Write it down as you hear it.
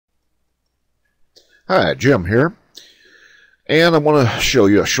Hi, Jim here, and I want to show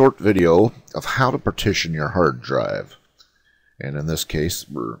you a short video of how to partition your hard drive. And in this case,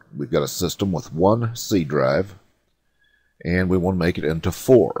 we've got a system with one C drive, and we want to make it into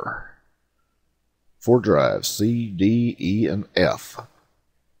four drives, C, D, E, and F.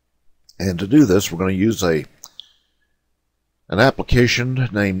 And to do this, we're going to use an application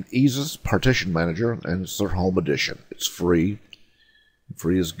named Ease's Partition Manager, and it's their home edition. It's free.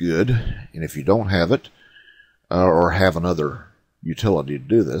 Free is good, and if you don't have it or have another utility to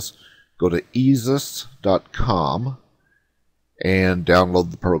do this, go to eases.com and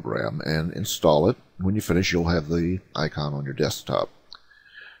download the program and install it. When you finish, you'll have the icon on your desktop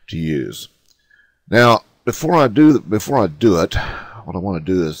to use. Now, before I do it, what I want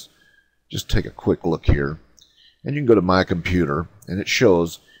to do is just take a quick look here, and you can go to My Computer, and it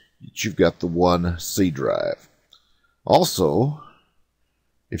shows that you've got the one C drive. Also,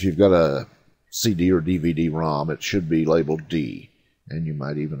 if you've got a CD or DVD-ROM, it should be labeled D, and you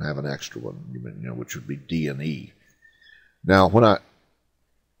might even have an extra one, which would be D and E. Now, when I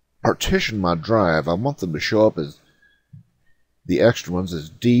partition my drive, I want them to show up as the extra ones as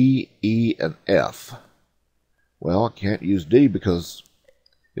D, E, and F. Well, I can't use D because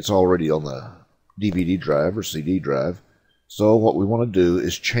it's already on the DVD drive or CD drive. So what we want to do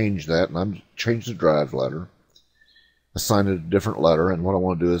is change that, and change the drive letter. Assign it a different letter, and what I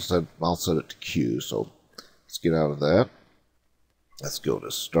want to do is I'll set it to Q. So let's get out of that. Let's go to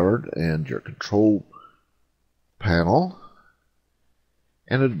Start and your Control Panel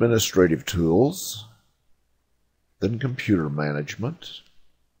and Administrative Tools, then Computer Management,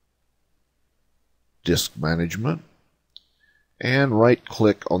 Disk Management, and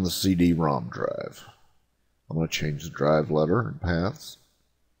right-click on the CD-ROM drive. I'm going to change the drive letter and paths.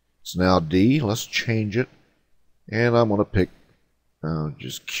 It's now D. Let's change it. And I'm going to pick,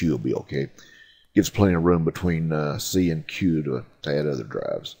 just Q will be okay. Gives plenty of room between C and Q to add other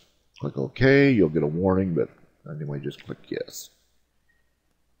drives. Click OK, you'll get a warning, but anyway, just click Yes.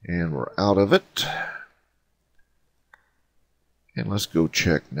 And we're out of it. And let's go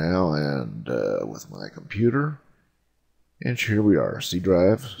check now and with My Computer. And here we are, C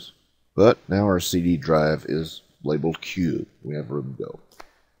drive. But now our CD drive is labeled Q. We have room to go.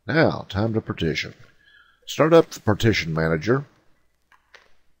 Now, time to partition. Start up the Partition Manager,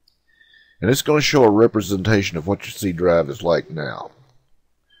 and it's going to show a representation of what your C drive is like now.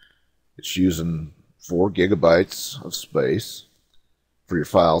 It's using 4 gigabytes of space for your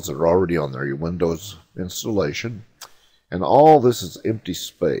files that are already on there, your Windows installation, and all this is empty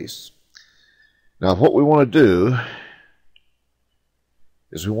space. Now what we want to do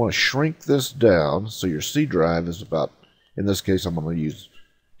is we want to shrink this down so your C drive is about, in this case I'm going to use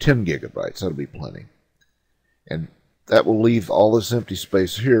 10 gigabytes, that'll be plenty. And that will leave all this empty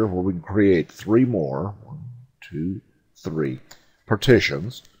space here where we can create 3 more, 1, 2, 3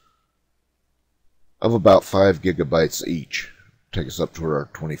 partitions of about 5 gigabytes each. Take us up to our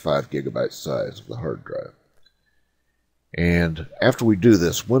 25 gigabyte size of the hard drive. And after we do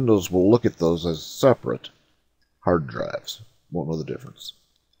this, Windows will look at those as separate hard drives. Won't know the difference.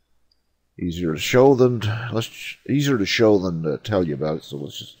 Easier to show than to tell you about it. So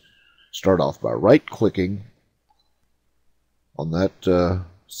let's just start off by right-clicking on that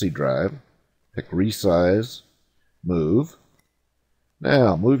C drive, pick Resize, Move.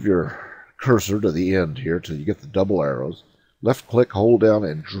 Now move your cursor to the end here till you get the double arrows. Left click, hold down,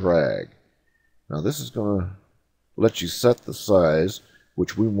 and drag. Now this is going to let you set the size,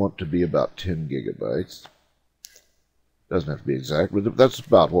 which we want to be about 10 gigabytes. Doesn't have to be exact, but that's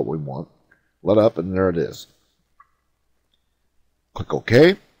about what we want. Let up, and there it is. Click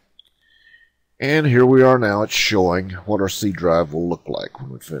OK. And here we are now. It's showing what our C drive will look like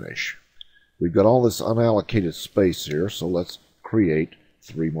when we finish. We've got all this unallocated space here, so let's create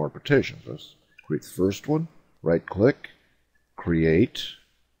 3 more partitions. Let's create the first one, right-click, create,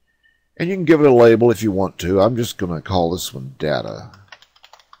 and you can give it a label if you want to. I'm just going to call this one Data,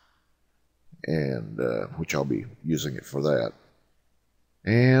 and which I'll be using it for that.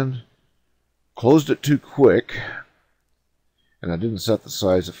 And closed it too quick. And I didn't set the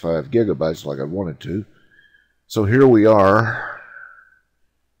size of 5 gigabytes like I wanted to. So here we are.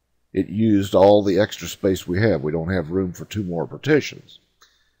 It used all the extra space we have. We don't have room for 2 more partitions.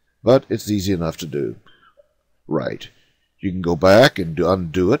 But it's easy enough to do. Right. You can go back and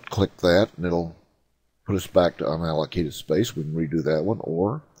undo it. Click that, and it'll put us back to unallocated space. We can redo that one.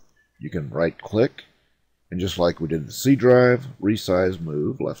 Or you can right-click, and just like we did the C drive, Resize,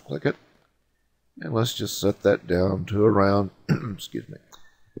 Move, left-click it. And let's just set that down to around, excuse me,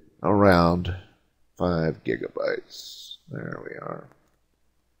 around 5 gigabytes. There we are.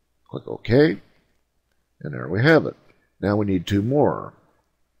 Click OK. And there we have it. Now we need 2 more.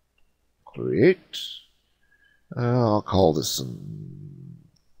 Create. I'll call this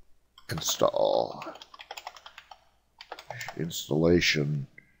install. Installation.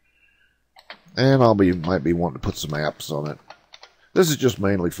 And might be wanting to put some apps on it. This is just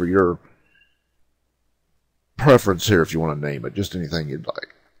mainly for your preference here if you want to name it. Just anything you'd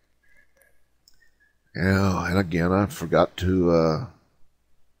like. And again, I forgot to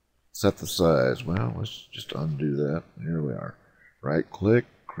set the size. Well, let's just undo that. Here we are. Right click,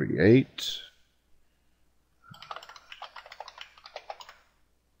 create.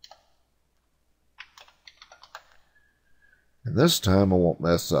 And this time I won't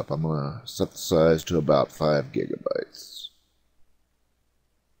mess up. I'm going to set the size to about 5 gigabytes.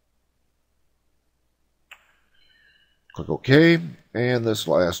 Click OK. And this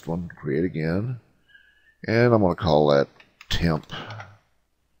last one, create again. And I'm going to call that temp.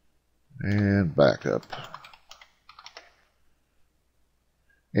 And backup.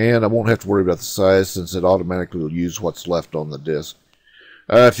 And I won't have to worry about the size since it automatically will use what's left on the disk.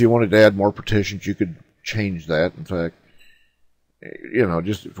 If you wanted to add more partitions, you could change that. In fact, you know,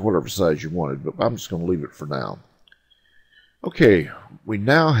 just whatever size you wanted, but I'm just going to leave it for now. Okay, we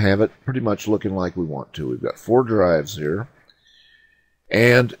now have it pretty much looking like we want to. We've got 4 drives here,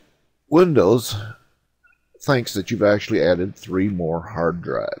 and Windows thinks that you've actually added 3 more hard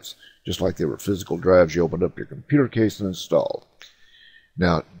drives, just like they were physical drives you opened up your computer case and installed.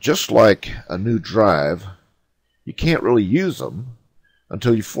 Now, just like a new drive, you can't really use them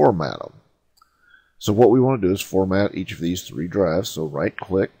until you format them. So what we want to do is format each of these 3 drives. So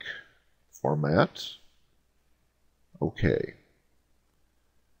right-click, Format, OK.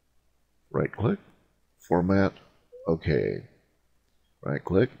 Right-click, Format, OK.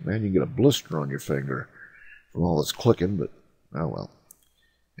 Right-click. Man, you get a blister on your finger from all this clicking, but oh well.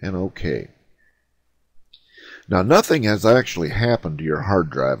 And OK. Now, nothing has actually happened to your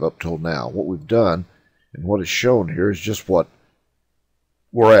hard drive up till now. What we've done and what is shown here is just what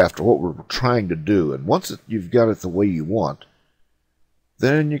we're after, what we're trying to do. And once you've got it the way you want,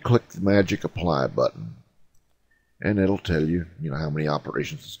 then you click the magic apply button. And it'll tell you, how many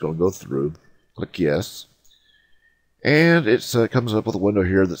operations it's going to go through. Click yes. And it comes up with a window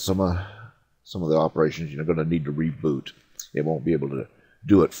here that some of the operations you're going to need to reboot. It won't be able to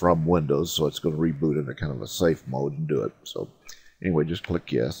do it from Windows, so it's going to reboot into kind of a safe mode and do it. So anyway, just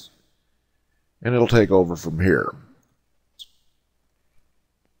click yes. And it'll take over from here.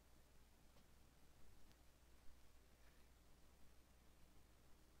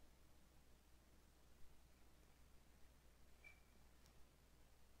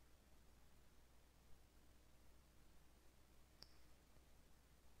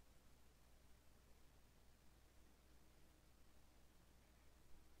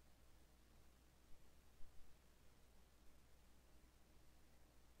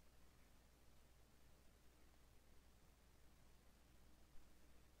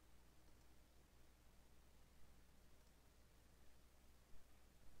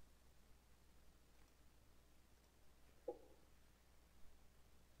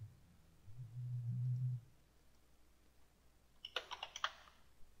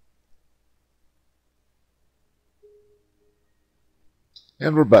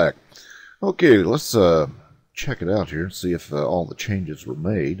 And we're back. Okay, let's check it out here and see if all the changes were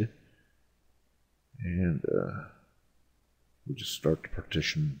made. And we just start the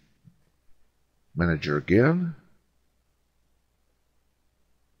Partition Manager again.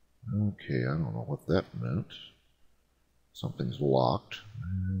 Okay, I don't know what that meant. Something's locked.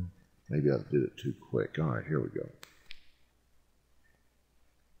 Maybe I did it too quick. All right, here we go.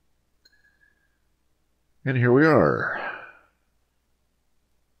 And here we are.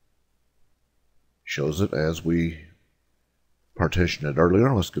 Shows it as we partitioned it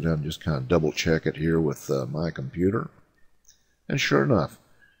earlier. Let's go down and just kind of double check it here with my computer. And sure enough,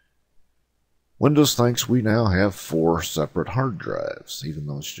 Windows thinks we now have 4 separate hard drives, even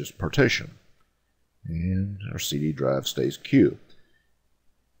though it's just partition. And our CD drive stays Q.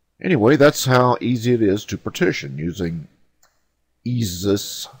 Anyway, that's how easy it is to partition using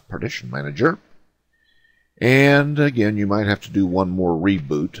EaseUS Partition Manager. And again, you might have to do one more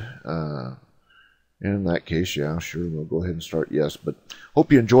reboot. And in that case, yeah, sure, we'll go ahead and start yes. But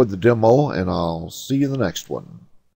hope you enjoyed the demo, and I'll see you in the next one.